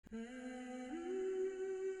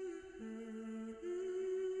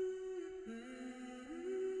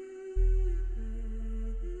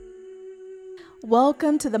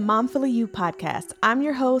Welcome to the Momfully You podcast. I'm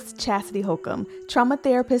your host, Chastity Holcomb, trauma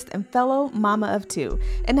therapist and fellow mama of two.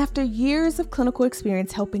 And after years of clinical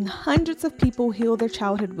experience helping hundreds of people heal their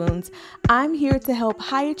childhood wounds, I'm here to help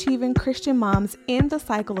high-achieving Christian moms end the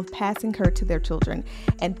cycle of passing hurt to their children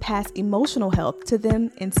and pass emotional health to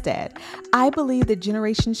them instead. I believe that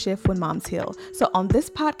generations shift when moms heal. So on this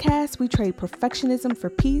podcast, we trade perfectionism for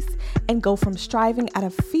peace and go from striving out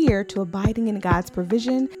of fear to abiding in God's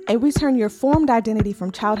provision, and we turn your formed identity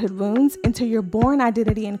from childhood wounds into your born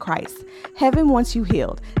identity in Christ. Heaven wants you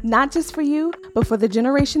healed, not just for you, but for the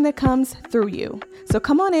generation that comes through you. So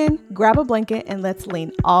come on in, grab a blanket, and let's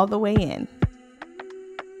lean all the way in.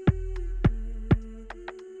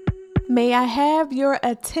 May I have your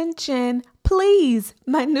attention, please?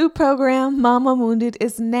 My new program, Mom Unwounded,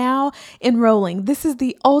 is now enrolling. This is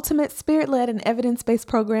the ultimate spirit-led and evidence-based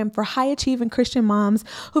program for high-achieving Christian moms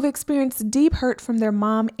who've experienced deep hurt from their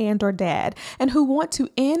mom and or dad, and who want to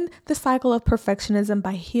end the cycle of perfectionism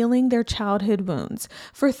by healing their childhood wounds.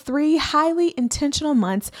 For 3 highly intentional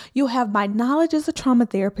months, you'll have my knowledge as a trauma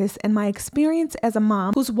therapist and my experience as a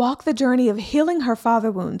mom who's walked the journey of healing her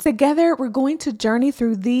father wounds. Together, we're going to journey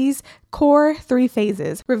through these core 3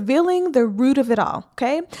 phases, revealing the root of it all,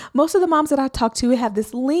 okay? Most of the moms that I talk to have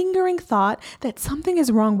this lingering thought that something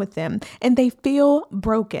is wrong with them and they feel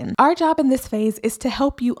broken. Our job in this phase is to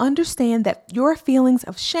help you understand that your feelings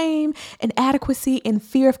of shame, inadequacy, and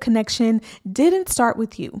fear of connection didn't start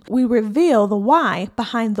with you. We reveal the why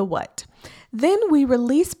behind the what. Then we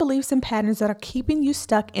release beliefs and patterns that are keeping you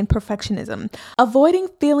stuck in perfectionism. Avoiding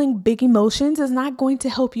feeling big emotions is not going to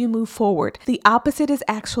help you move forward. The opposite is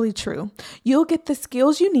actually true. You'll get the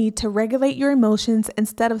skills you need to regulate your emotions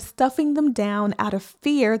instead of stuffing them down out of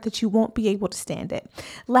fear that you won't be able to stand it.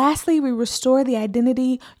 Lastly, we restore the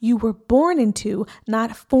identity you were born into,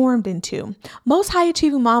 not formed into. Most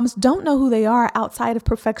high-achieving moms don't know who they are outside of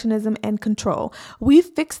perfectionism and control. We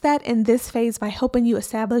fix that in this phase by helping you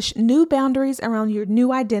establish new boundaries around your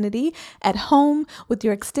new identity at home, with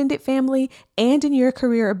your extended family, and in your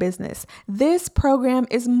career or business. This program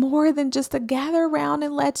is more than just a gather around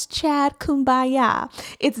and let's chat kumbaya.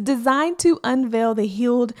 It's designed to unveil the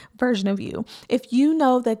healed version of you. If you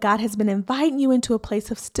know that God has been inviting you into a place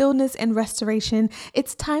of stillness and restoration,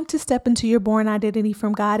 it's time to step into your born identity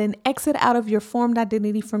from God and exit out of your formed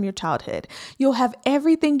identity from your childhood. You'll have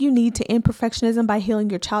everything you need to end perfectionism by healing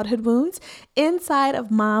your childhood wounds inside of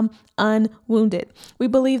Mom Unwounded. We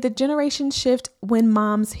believe that generations shift when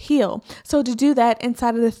moms heal. So to do that,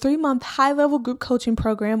 inside of the 3-month high-level group coaching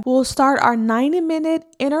program, we'll start our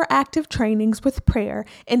 90-minute interactive trainings with prayer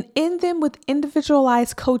and end them with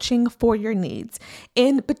individualized coaching for your needs.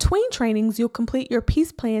 In between trainings, you'll complete your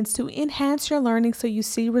peace plans to enhance your learning so you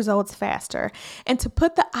see results faster. And to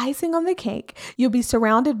put the icing on the cake, you'll be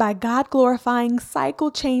surrounded by God-glorifying,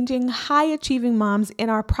 cycle-changing, high-achieving moms in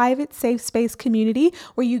our private, safe space community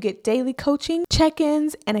where you get daily coaching,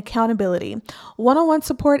 check-ins, and accountability. One-on-one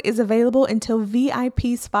support is available until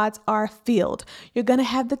VIP spots are filled. You're going to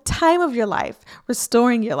have the time of your life,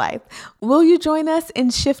 restoring your life. Will you join us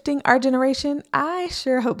in shifting our generation? I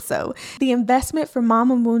sure hope so. The investment for Mom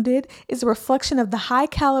Unwounded is a reflection of the high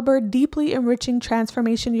caliber, deeply enriching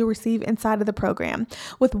transformation you'll receive inside of the program.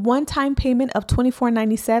 With one-time payment of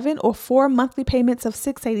 $24.97 or 4 monthly payments of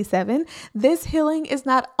 $6.87, this healing is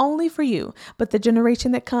not only for you, but the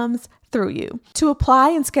generation that comes through you. To apply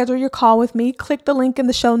and schedule your call with me, click the link in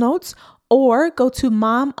the show notes or go to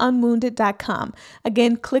momunwounded.com.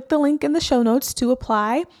 Again, click the link in the show notes to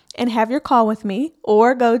apply and have your call with me,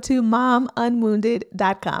 or go to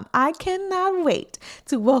momunwounded.com. I cannot wait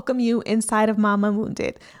to welcome you inside of Mom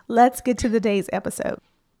Unwounded. Let's get to today's episode.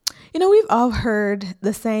 You know, we've all heard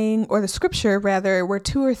the saying, or the scripture rather, where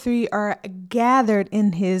 2 or 3 are gathered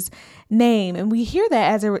in his name. And we hear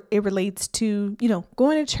that as it relates to,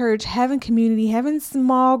 going to church, having community, having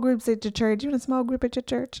small groups at your church. You want a small group at your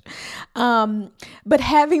church? But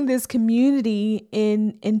having this community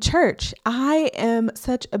in church. I am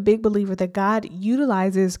such a big believer that God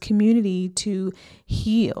utilizes community to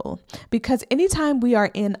heal, because anytime we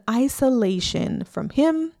are in isolation from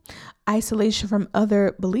him, isolation from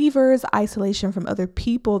other believers, isolation from other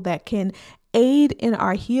people that can aid in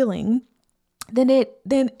our healing, then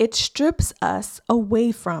it strips us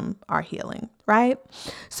away from our healing, right?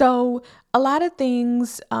 So a lot of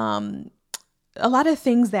things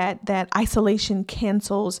that isolation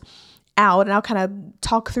cancels out, and I'll kind of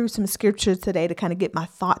talk through some scriptures today to kind of get my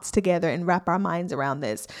thoughts together and wrap our minds around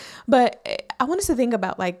this. But I want us to think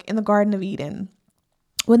about, like, in the Garden of Eden,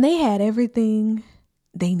 when they had everything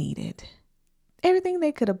they needed, everything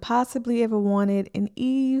they could have possibly ever wanted, and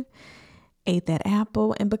Eve ate that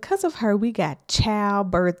apple. And because of her, we got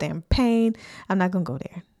childbirth and pain. I'm not going to go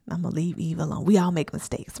there. I'm going to leave Eve alone. We all make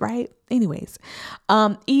mistakes, right? Anyways,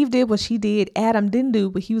 Eve did what she did. Adam didn't do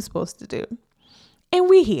what he was supposed to do. And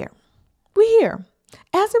we here.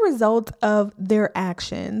 As a result of their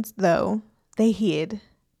actions, though, they hid.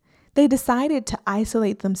 They decided to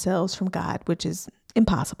isolate themselves from God, which is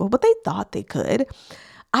impossible, but they thought they could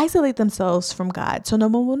isolate themselves from God so no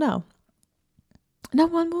one will know. No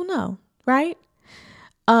one will know, right?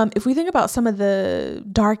 If we think about some of the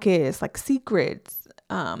darkest secrets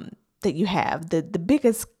that you have, the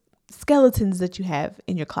biggest skeletons that you have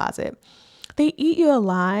in your closet, they eat you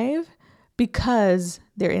alive because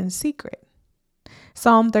they're in secret.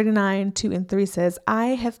 Psalm 39, 2 and 3 says, I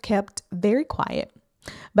have kept very quiet,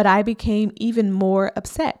 but I became even more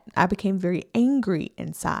upset. I became very angry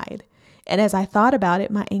inside. And as I thought about it,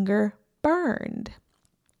 my anger burned.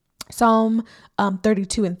 Psalm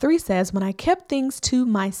 32 and 3 says, when I kept things to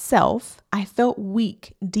myself, I felt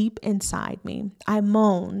weak deep inside me. I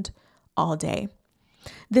moaned all day.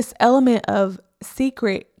 This element of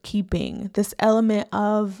secret keeping, this element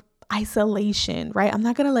of isolation, right? I'm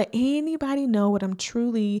not going to let anybody know what I'm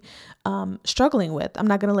truly struggling with. I'm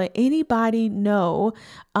not going to let anybody know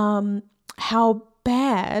how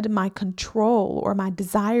bad my control or my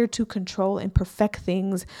desire to control and perfect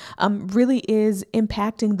things really is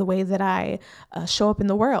impacting the way that I show up in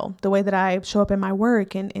the world, the way that I show up in my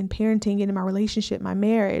work and in parenting and in my relationship, my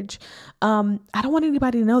marriage. I don't want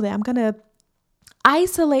anybody to know that. I'm going to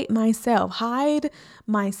isolate myself, hide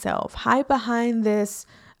behind this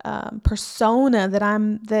persona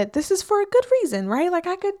that this is for a good reason, right?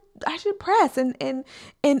 I should press and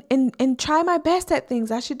try my best at things.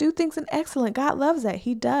 I should do things in excellence. God loves that.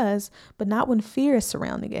 He does, but not when fear is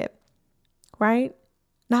surrounding it, right?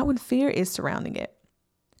 Not when fear is surrounding it.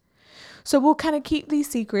 So we'll kind of keep these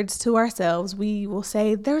secrets to ourselves. We will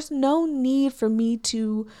say, there's no need for me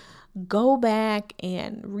to go back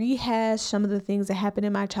and rehash some of the things that happened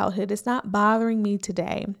in my childhood. It's not bothering me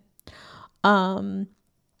today.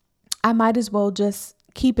 I might as well just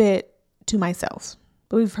keep it to myself.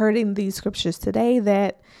 But we've heard in these scriptures today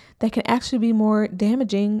that can actually be more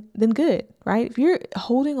damaging than good, right? If you're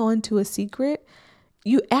holding on to a secret,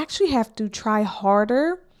 you actually have to try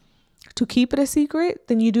harder to keep it a secret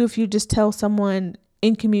than you do if you just tell someone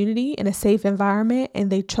in community in a safe environment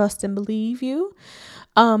and they trust and believe you.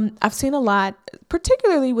 I've seen a lot,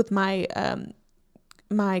 particularly with my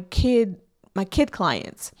kid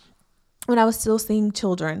clients when I was still seeing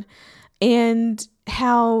children, and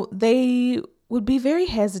how they would be very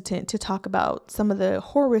hesitant to talk about some of the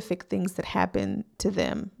horrific things that happen to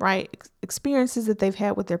them, right? Experiences that they've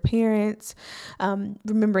had with their parents.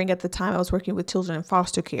 Remembering at the time I was working with children in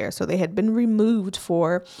foster care. So they had been removed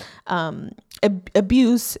for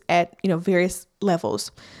abuse at, various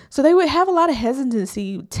levels. So they would have a lot of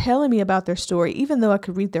hesitancy telling me about their story, even though I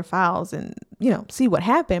could read their files and, see what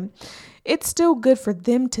happened. It's still good for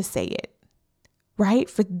them to say it, right?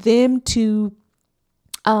 For them to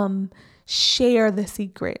share the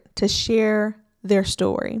secret, to share their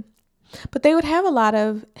story. But they would have a lot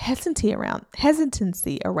of hesitancy around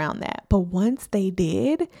that. But once they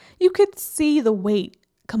did, you could see the weight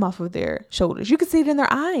come off of their shoulders. You could see it in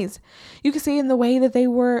their eyes. You could see it in the way that they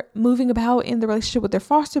were moving about in the relationship with their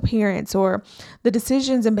foster parents, or the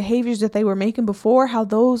decisions and behaviors that they were making before, how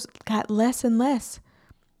those got less and less.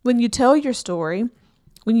 When you tell your story,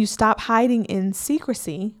 when you stop hiding in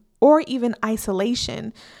secrecy or even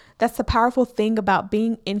isolation, that's the powerful thing about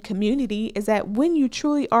being in community, is that when you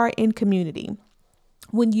truly are in community,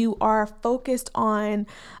 when you are focused on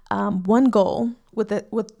one goal with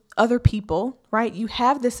other people, right? You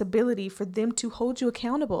have this ability for them to hold you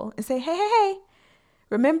accountable and say, hey,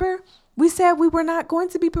 remember we said we were not going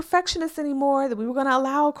to be perfectionists anymore, that we were going to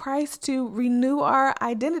allow Christ to renew our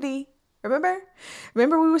identity. Remember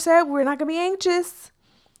we said we're not going to be anxious.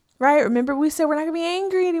 Right? Remember, we said we're not going to be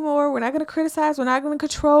angry anymore. We're not going to criticize. We're not going to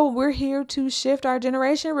control. We're here to shift our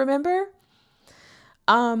generation. Remember?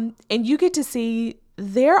 And you get to see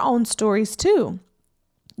their own stories too.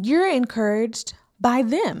 You're encouraged by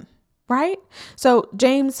them, right? So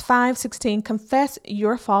James 5:16, confess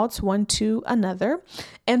your faults one to another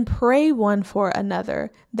and pray one for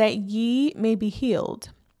another that ye may be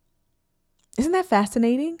healed. Isn't that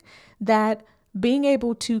fascinating? That being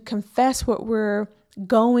able to confess what we're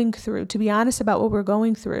going through, to be honest about what we're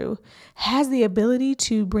going through, has the ability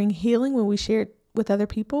to bring healing when we share it with other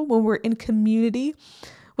people, when we're in community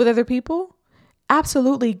with other people.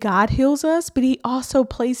 absolutely God heals us, but he also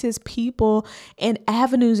places people and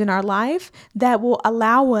avenues in our life that will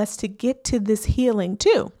allow us to get to this healing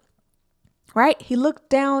too. Right? He looked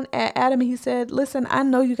down at Adam and he said, listen, I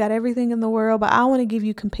know you got everything in the world, but I want to give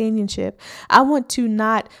you companionship. I want to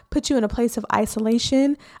not put you in a place of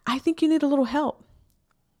isolation. I think you need a little help.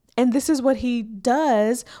 And this is what he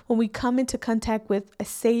does when we come into contact with a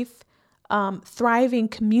safe, thriving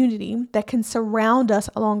community that can surround us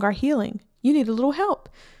along our healing. You need a little help,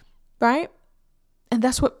 right? And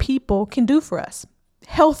that's what people can do for us.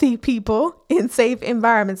 Healthy people in safe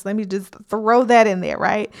environments. Let me just throw that in there,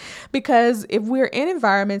 right? Because if we're in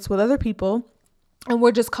environments with other people and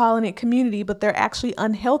we're just calling it community, but they're actually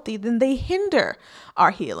unhealthy, then they hinder our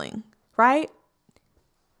healing, right?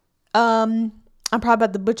 I'm probably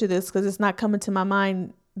about to butcher this because it's not coming to my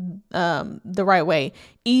mind the right way.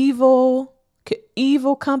 Evil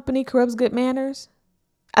company corrupts good manners.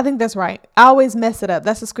 I think that's right. I always mess it up.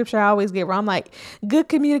 That's the scripture I always get wrong. I'm like, good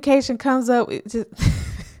communication comes up.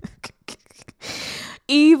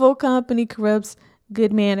 Evil company corrupts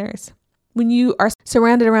good manners. When you are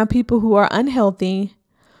surrounded around people who are unhealthy,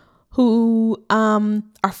 who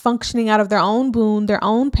are functioning out of their own wound, their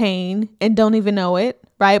own pain, and don't even know it,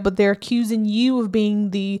 right? But they're accusing you of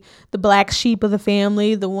being the black sheep of the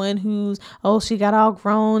family, the one who's, oh, she got all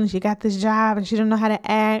grown, she got this job, and she don't know how to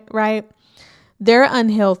act, right? They're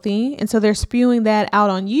unhealthy. And so they're spewing that out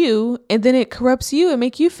on you. And then it corrupts you and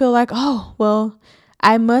make you feel like, oh, well,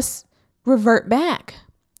 I must revert back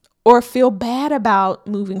or feel bad about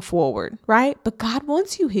moving forward, right? But God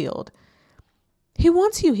wants you healed. He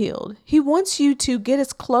wants you healed. He wants you to get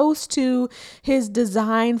as close to his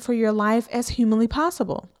design for your life as humanly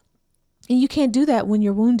possible. And you can't do that when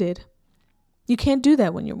you're wounded. You can't do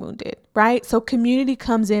that when you're wounded, right? So community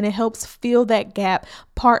comes in, it helps fill that gap,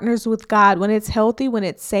 partners with God when it's healthy, when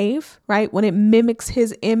it's safe, right? When it mimics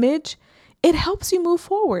his image, it helps you move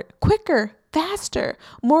forward quicker, faster,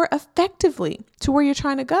 more effectively to where you're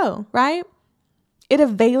trying to go, right? It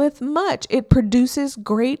availeth much. It produces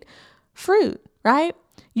great fruit, right?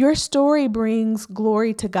 Your story brings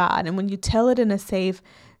glory to God. And when you tell it in a safe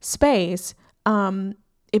space,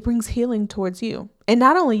 it brings healing towards you. And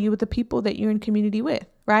not only you, but the people that you're in community with,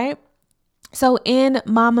 right? So in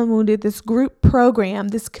Mama Wounded, this group program,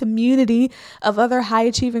 this community of other high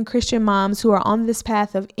achieving Christian moms who are on this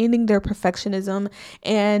path of ending their perfectionism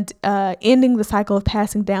and ending the cycle of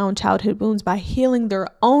passing down childhood wounds by healing their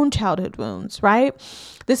own childhood wounds, right?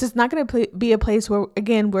 This is not going to be a place where,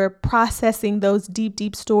 again, we're processing those deep,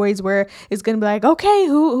 deep stories where it's going to be like, okay,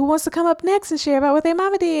 who wants to come up next and share about what their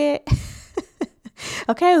mama did?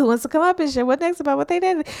 Okay, who wants to come up and share what next about what they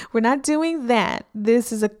did? We're not doing that.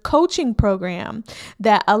 This is a coaching program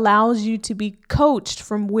that allows you to be coached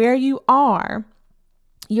from where you are.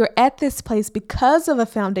 You're at this place because of a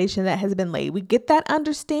foundation that has been laid. We get that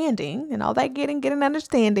understanding and all that get an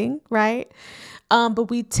understanding, right?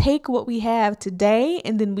 But we take what we have today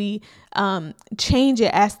and then we change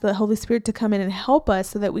it, ask the Holy Spirit to come in and help us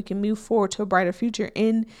so that we can move forward to a brighter future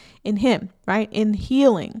in him, right? In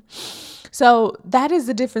healing. So that is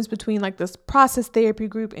the difference between like this process therapy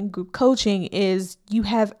group and group coaching is you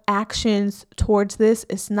have actions towards this.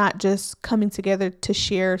 It's not just coming together to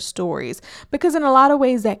share stories, because in a lot of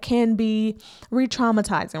ways that can be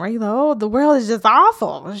re-traumatizing, right? You're like, oh, the world is just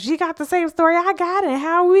awful. She got the same story I got, and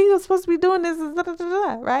how are we supposed to be doing this?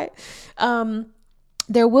 Right?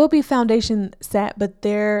 There will be foundation set, but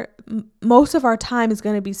most of our time is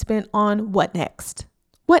going to be spent on what next.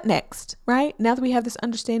 What next, right? Now that we have this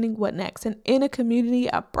understanding, what next? And in a community,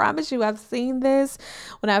 I promise you, I've seen this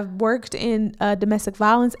when I've worked in domestic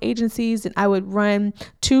violence agencies, and I would run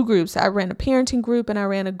two groups. I ran a parenting group and I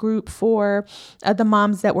ran a group for the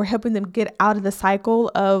moms that were helping them get out of the cycle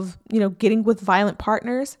of, getting with violent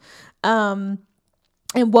partners. And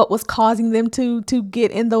what was causing them to get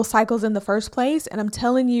in those cycles in the first place. And I'm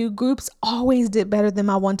telling you, groups always did better than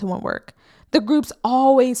my one-to-one work. The groups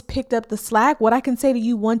always picked up the slack. What I can say to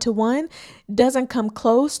you one-to-one doesn't come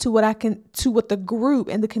close to what the group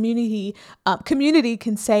and the community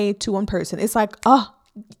can say to one person. It's like, oh,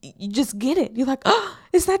 you just get it. You're like, oh,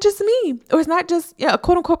 it's not just me, or it's not just a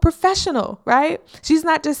quote unquote professional, right? She's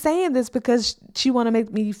not just saying this because she want to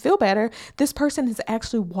make me feel better. This person has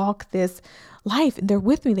actually walked this life and they're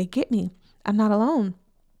with me. They get me. I'm not alone.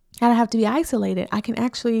 I don't have to be isolated. I can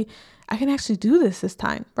actually do this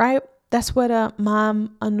time, right? That's what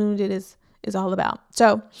Mom Unwounded is all about.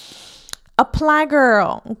 So apply,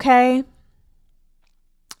 girl. Okay.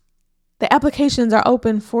 The applications are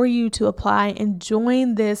open for you to apply and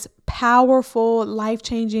join this powerful,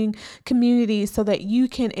 life-changing community so that you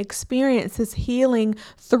can experience this healing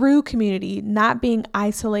through community, not being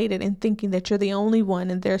isolated and thinking that you're the only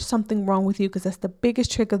one and there's something wrong with you, because that's the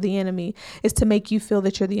biggest trick of the enemy, is to make you feel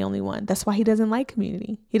that you're the only one. That's why he doesn't like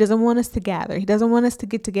community. He doesn't want us to gather. He doesn't want us to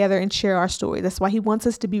get together and share our story. That's why he wants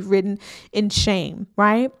us to be ridden in shame,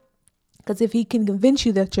 right? Because if he can convince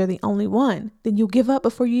you that you're the only one, then you'll give up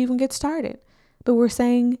before you even get started. But we're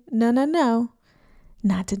saying, no,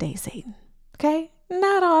 not today, Satan. Okay?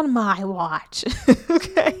 Not on my watch.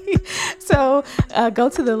 Okay? So go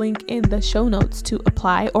to the link in the show notes to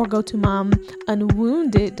apply, or go to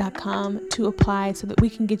momunwounded.com to apply so that we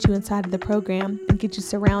can get you inside of the program and get you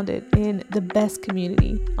surrounded in the best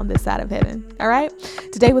community on this side of heaven. All right?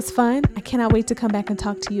 Today was fun. I cannot wait to come back and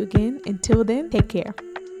talk to you again. Until then, take care.